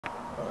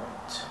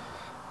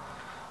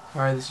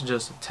Alright, this is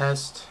just a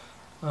test,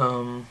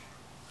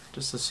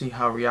 just to see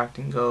how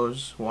reacting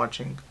goes,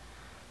 watching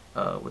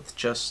with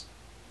just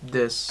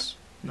this,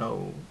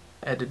 no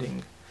editing.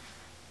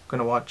 I'm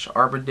gonna watch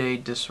Arbor Day,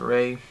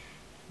 Disarray,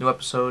 new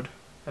episode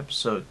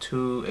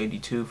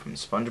 282 from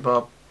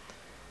Spongebob.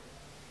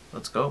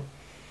 Let's go.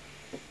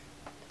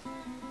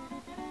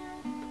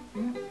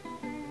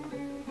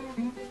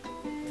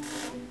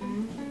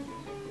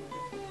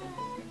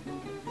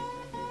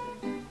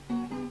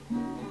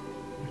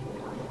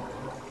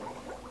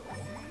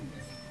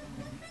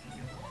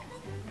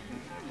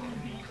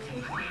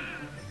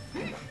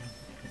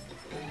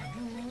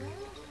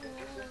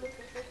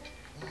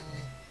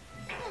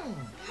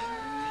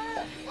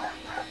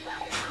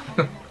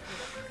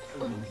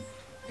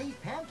 These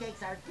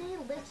pancakes are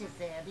delicious,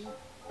 Abby.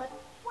 But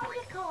what do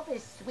you call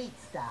this sweet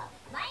stuff?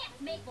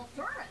 That's maple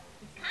syrup.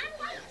 It's kind of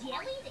like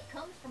jelly that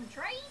comes from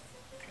trees.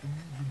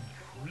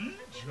 Tree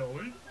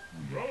jelly?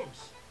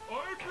 Gross. I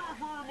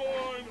prefer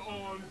mine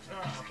on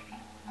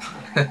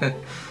tap.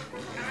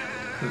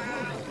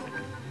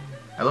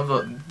 I love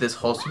this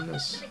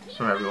wholesomeness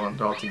from everyone.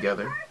 They're all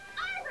together.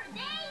 Arbor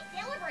Day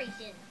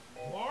celebration.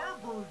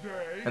 Arbor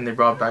Day? And they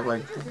brought back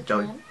like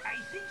jelly. I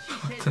think she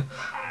said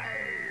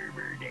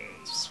Arbor Day.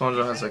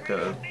 SpongeBob has like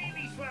a...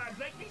 Baby swabs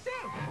like me so.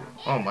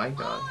 Oh my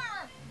god.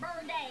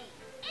 Arbor Day.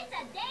 It's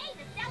a day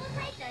to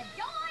celebrate the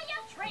joy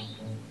of trees.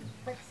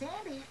 But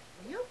Sandy,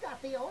 you've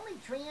got the only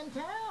tree in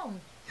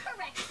town.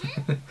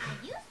 Correction. I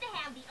used to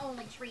have the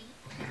only tree,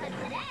 but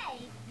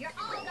today you're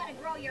all gonna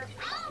grow your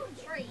own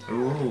tree.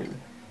 Ooh.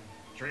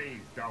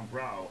 Trees don't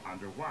grow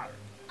underwater.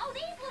 Oh,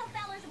 these little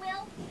fellers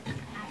will.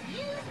 I've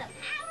used the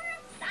power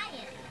of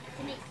science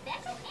to make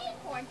special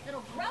acorns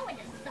that'll grow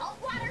into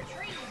saltwater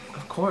trees.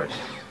 Of course.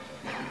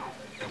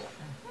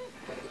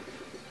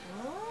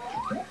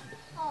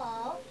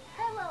 Oh,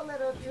 hello,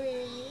 little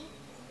tree.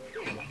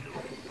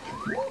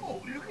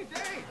 Oh, look at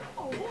that.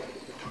 Oh.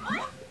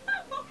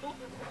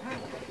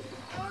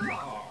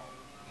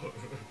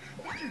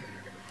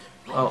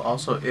 Oh,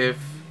 also, if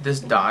this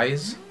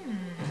dies,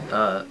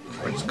 or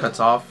just cuts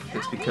off,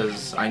 it's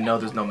because I know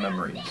there's no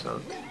memory,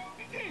 so...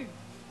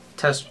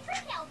 Test For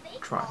healthy,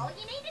 try. all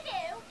you need to do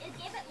is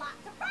give it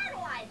lots of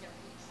fertilizer.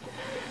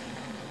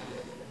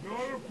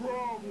 Not a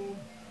problem.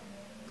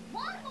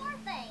 One more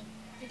thing.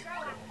 To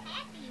grow a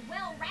happy,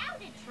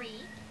 well-rounded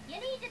tree, you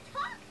need to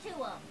talk to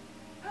them.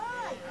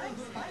 Hi, I'm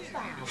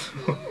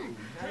SpongeBob.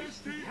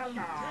 Tasty,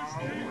 Hello.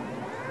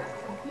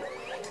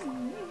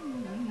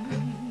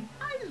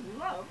 I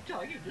love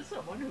talking to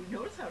someone who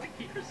knows how to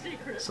keep a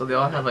secret. So they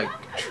all have like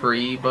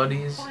tree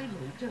buddies.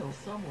 Finally tell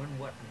someone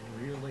what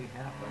really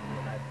happened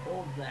when I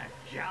pulled that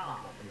job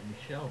in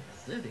Shell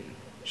City.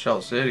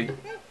 Shell City.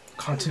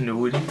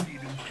 Continuity.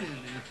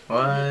 What?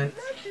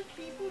 Lots of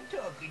people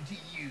talking to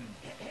you.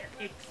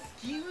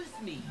 Excuse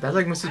me. That's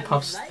like Mrs.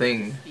 Puff's I would like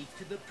thing. to speak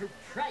to the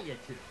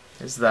proprietor.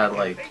 Is that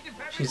like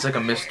she's like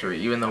a mystery,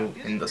 even though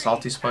in the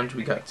Salty Sponge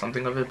we got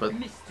something of it, but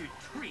Mr.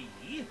 Tree,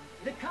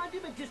 the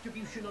condiment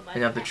distribution of my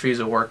and now the tree's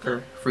a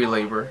worker, free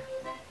labor,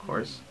 of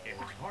course. If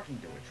talking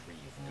to a tree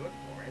is good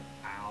for it,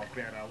 I'll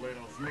bet a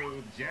little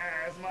smooth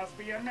jazz must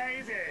be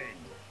amazing.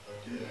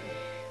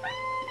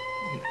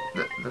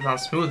 That's not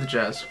smooth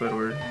jazz,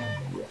 Squidward.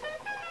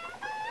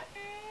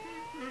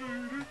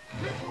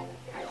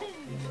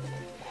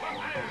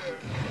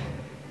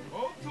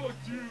 I'll talk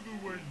to you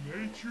the way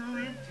nature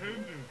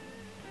intended.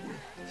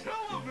 With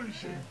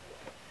television.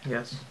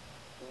 Yes.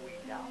 We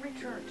now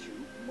return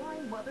to My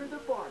Mother the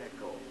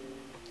Barnacle.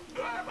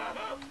 Oh,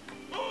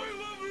 I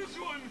love this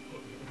one.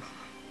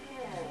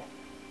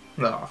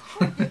 No.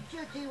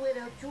 Cutie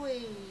little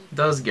tree.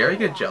 Does Gary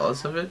get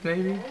jealous of it,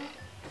 maybe?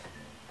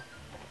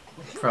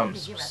 From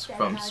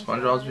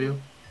SpongeBob's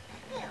view?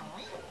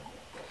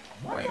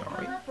 Once Wait,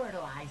 upon wait. a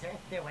fertilizer,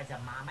 there was a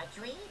mama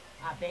tree,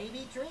 a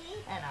baby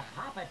tree, and a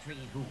papa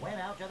tree who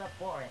went out to the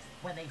forest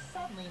when they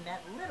suddenly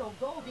met little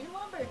Goldie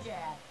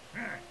Lumberjack.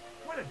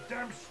 What a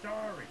dumb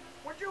story.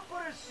 Would you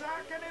put a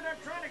sock in it? I'm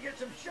trying to get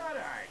some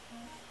shut-eye.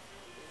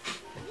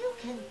 You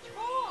can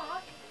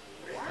talk.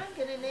 I'm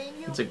gonna name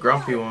you. It's a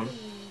grumpy one.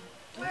 Goldie.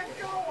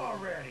 Let go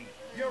already.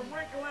 You're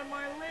wrinkling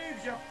my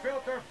leaves, you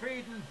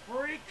filter-feeding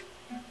freak.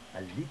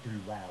 A little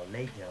while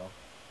later.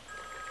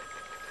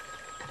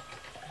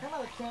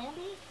 Hello,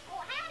 Sandy.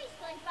 Oh, howdy,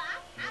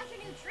 SpongeBob. How's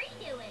your new tree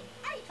doing?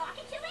 Are you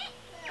talking to it?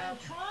 I'm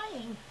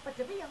trying, but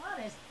to be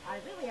honest,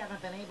 I really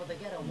haven't been able to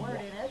get a word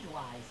in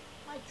edgewise.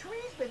 My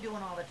tree's been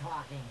doing all the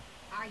talking.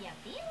 Are you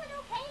feeling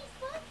okay,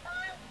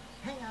 SpongeBob?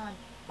 Hang on,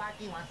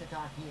 Barky wants to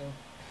talk to you.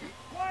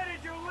 Why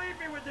did you leave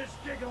me with this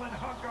giggling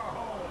hunk of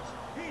holes?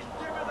 He's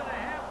dimmer than a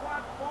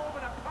half-watt bulb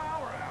in a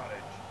power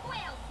outage.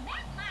 Well,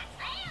 smack my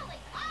tail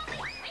and call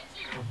me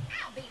Richie.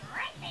 I'll be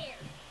right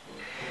there.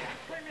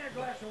 Bring me a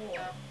glass of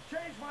water.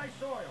 Change my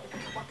soil.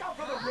 Look out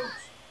for the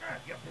roots.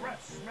 Your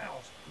breath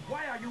smells.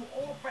 Why are you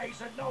all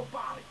face and no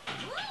body?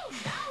 Ooh,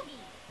 doggy.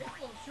 This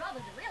little shrub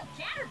is a real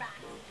chatterbox.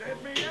 Get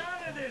me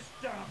out of this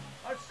dump.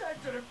 A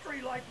sensitive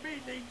tree like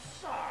me needs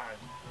sun.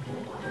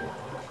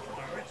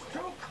 It's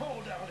too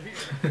cold out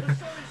here. The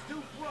sun is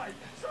too bright.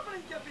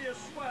 Somebody get me a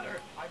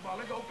sweater. I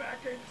want to go back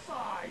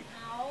inside.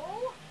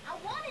 No, I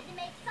wanted to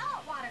make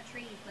saltwater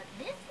trees, but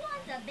this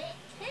one's a bit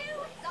too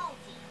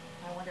salty.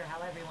 I wonder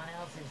how everyone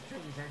else's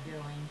trees are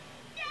doing.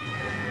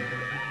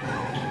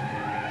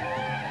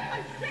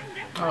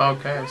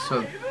 Okay,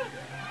 so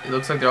it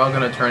looks like they're all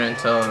gonna turn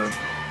into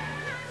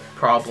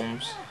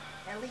problems.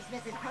 At least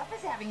Mrs. Puff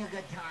is having a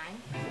good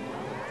time.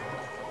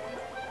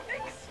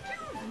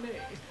 Excuse me,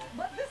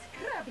 but this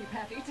Krabby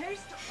Patty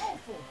tastes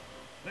awful.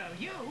 Well,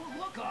 you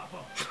look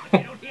awful. If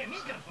you don't hear me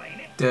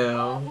complaining.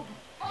 Damn.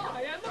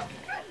 I am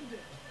offended.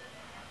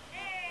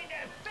 And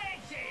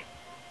offensive.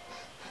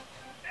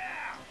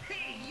 Oh,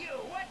 hey, you,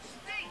 what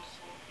stinks?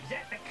 Is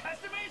that the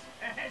customers?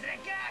 Or has a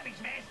garbage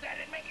man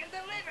started making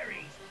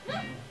deliveries?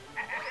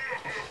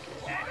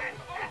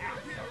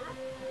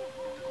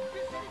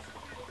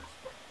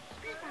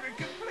 People are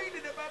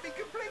complaining about me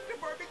complaining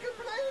about me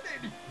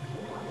complaining.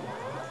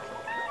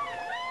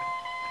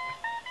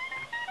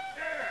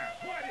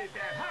 What is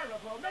that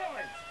horrible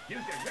noise? You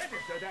can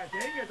register that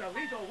thing as a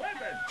lethal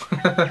weapon.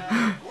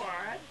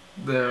 What?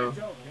 No. It's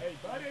okay,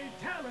 buddy.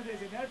 Talent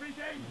isn't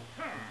everything.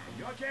 In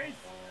your case,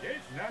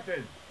 it's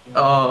nothing.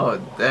 Oh,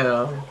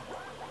 damn.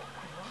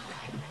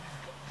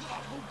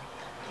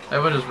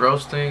 Everyone is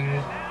roasting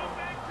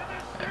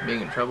and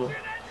being in trouble.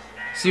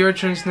 Sea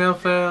urchin snail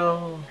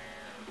fell.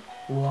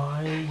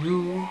 Why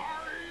you?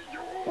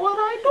 What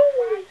I do?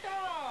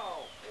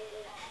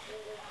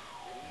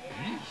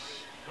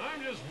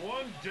 I'm just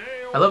one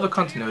day I love the old.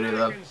 continuity of I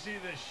that. can see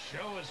this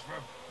show is for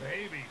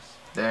babies.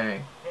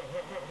 Dang.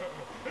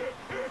 You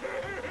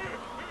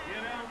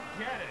don't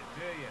get it,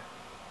 do you?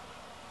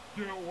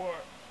 Get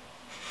what?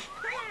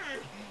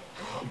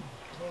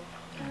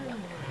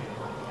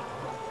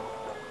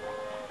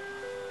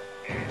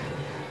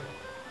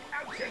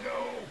 Out you go.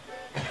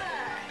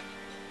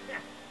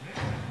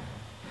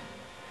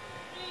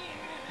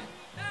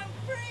 I'm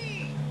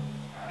free.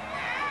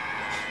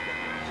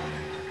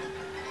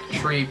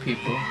 Tree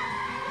people.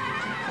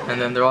 And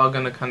then they're all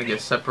gonna kind of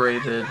get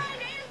separated.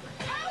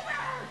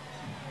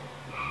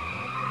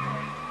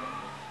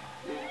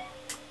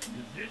 Does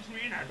this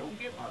mean I don't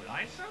get my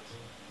license?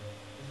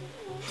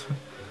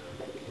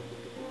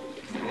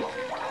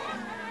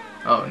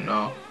 Oh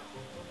no.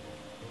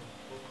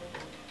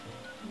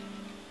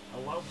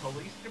 Hello,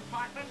 police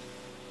department?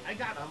 I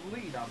got a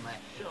lead on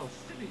that Shell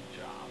City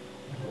job.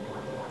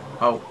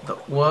 Oh,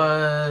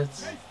 what?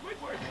 Hey,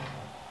 Squidward!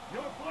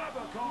 Your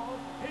father called.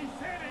 He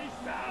said he's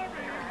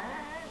sorry.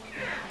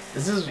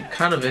 This is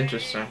kind of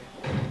interesting.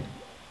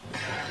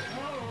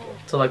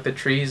 So like the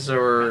trees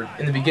are,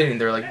 in the beginning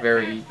they're like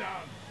very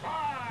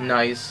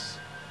nice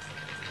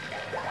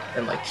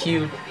and like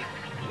cute.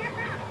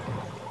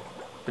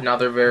 But now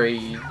they're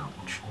very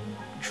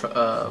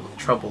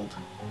troubled.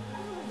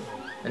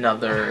 And now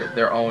they're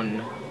their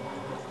own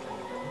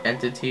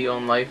entity,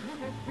 own life.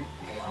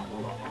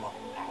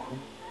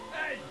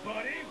 Hey,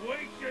 buddy,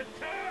 wait your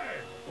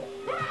turn.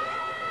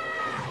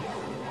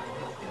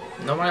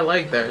 No, I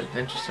like that.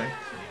 Interesting.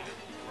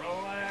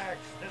 Relax.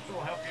 This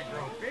will help you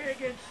grow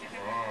big and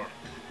strong.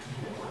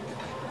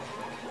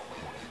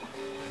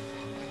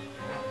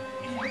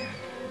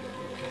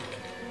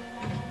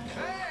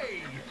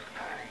 Hey!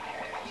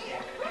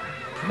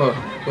 Oh,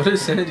 what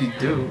does Sandy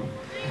do?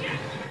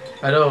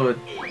 I know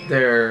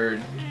they're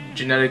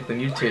genetically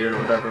mutated or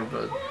whatever,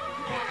 but...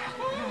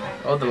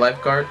 Oh, the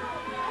lifeguard?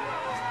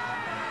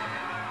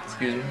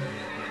 Excuse me.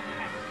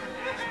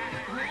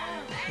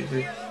 Excuse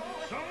me.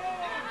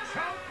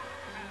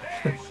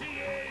 There she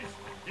is!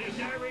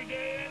 Disarray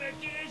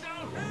energy is on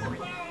her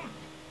phone!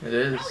 It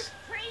is.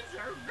 Trees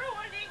are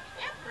ruining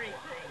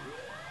everything.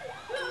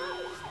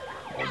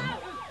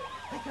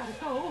 I gotta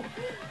go.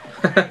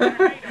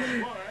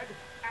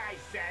 I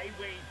say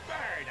we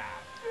burn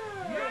up!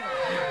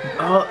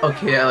 Oh,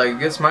 okay, yeah, like,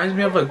 this reminds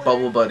me of, like,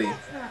 Bubble Buddy.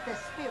 That's not the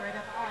spirit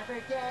of Arbor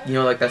Day. You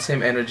know, like, that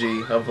same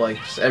energy of, like,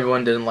 just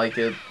everyone didn't like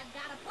it. I've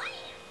got a plan.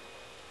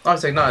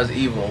 Obviously, not as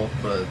evil,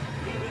 but...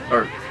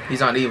 Or,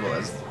 he's not evil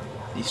as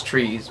these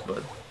trees,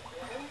 but...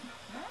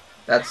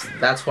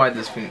 That's why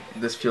this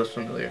feels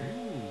familiar.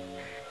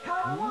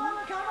 Come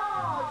on to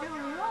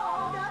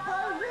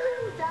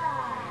Lollapalooza!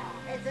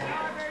 It's an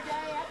Arbor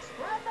Day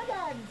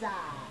extravaganza.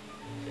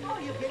 Oh,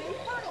 you can eat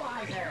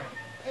fertilizer.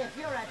 If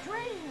you're a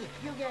tree,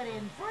 you get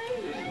in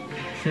free.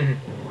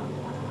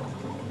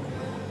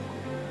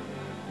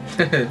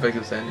 Back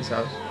to Sandy's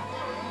house.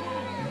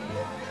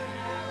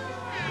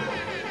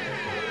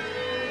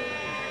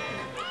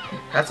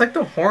 That's like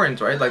the horns,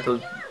 right? Like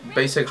those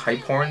basic hype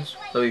horns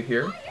that we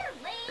hear.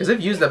 Because they've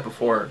used that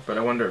before, but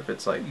I wonder if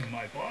it's like...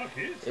 My boss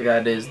is... If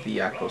that is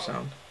the actual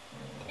sound.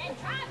 Then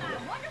try my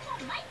wonderful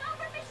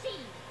makeover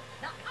machine,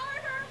 the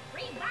Arbor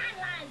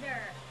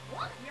Revitalizer.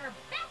 Look your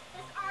best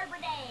this Arbor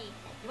Day.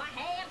 Do I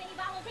have any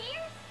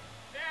volunteers?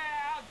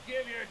 Yeah, I'll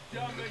give your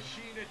dumb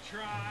machine a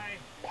try.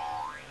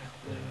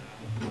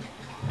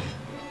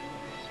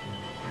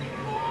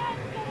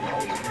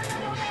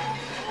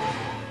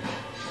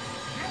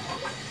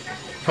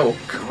 Oh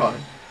god.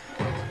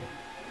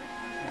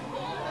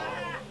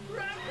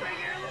 Run for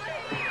your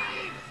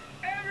leaves!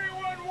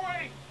 Everyone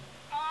wait!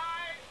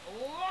 I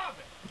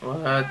What?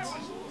 I was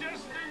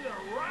destined to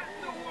rot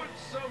in the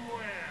woods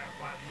somewhere,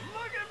 but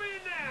look at me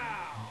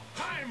now.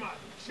 I'm a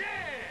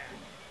chair.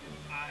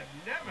 I've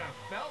never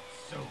felt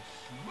so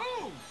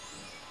smooth.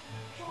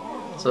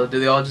 So do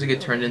they all just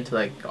get turned into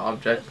like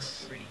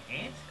objects? Pretty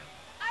handsome.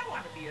 I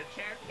want to be a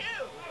chair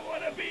too. I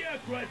want to be a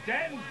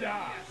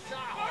credenda.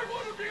 I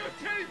want to be a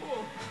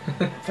table.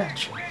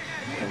 Fetch.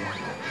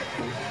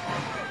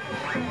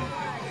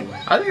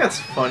 I think that's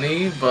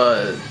funny,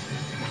 but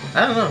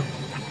I don't know.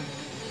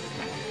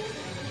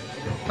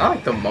 Not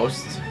like the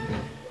most,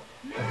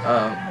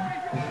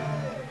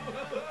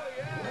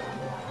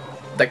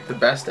 like the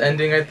best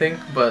ending, I think,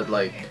 but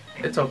like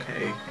it's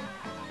okay.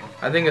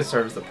 I think it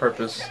serves the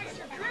purpose.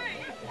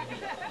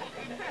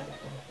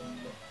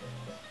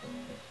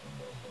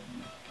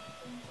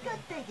 Good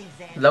thinking,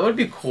 Xander. That would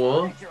be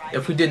cool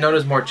if we did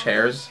notice more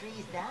chairs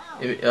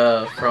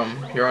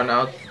from here on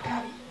out.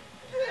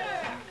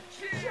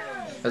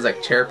 As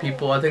like chair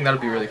people, I think that would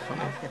be really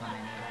funny. Most of them,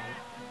 anyway.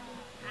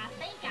 I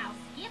think I'll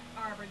skip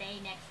Arbor Day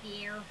next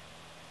year.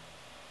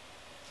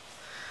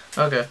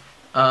 Okay.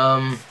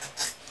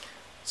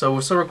 So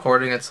we're still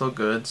recording, it's still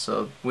good,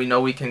 so we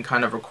know we can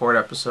kind of record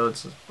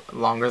episodes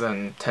longer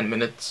than 10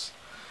 minutes.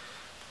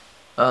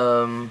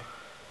 So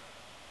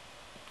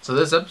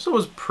this episode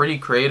was pretty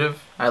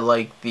creative. I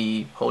like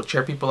the whole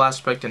chair people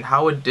aspect and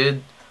how it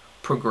did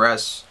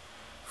progress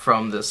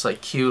from this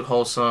like cute,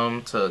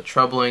 wholesome to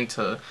troubling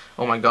to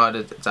oh my god,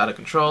 it's out of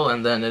control,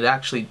 and then it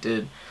actually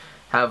did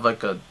have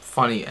like a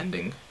funny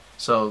ending.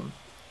 So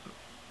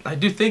I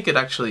do think it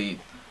actually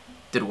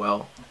did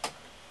well.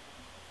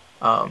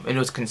 And it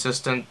was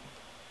consistent.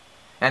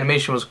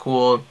 Animation was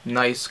cool,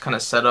 nice kind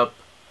of setup.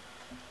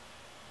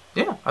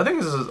 Yeah, I think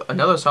this is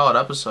another solid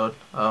episode.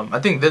 I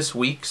think this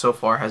week so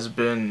far has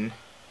been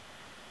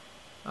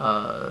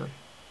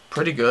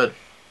pretty good.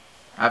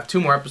 I have 2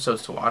 more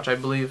episodes to watch, I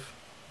believe.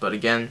 But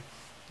again,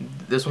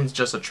 this one's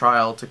just a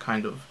trial to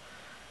kind of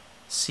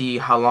see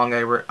how long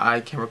I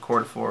can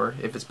record for.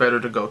 If it's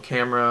better to go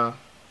camera,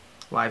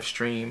 live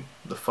stream,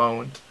 the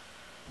phone.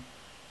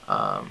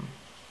 So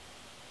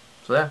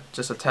yeah,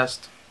 just a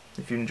test.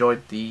 If you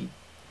enjoyed the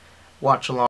watch along.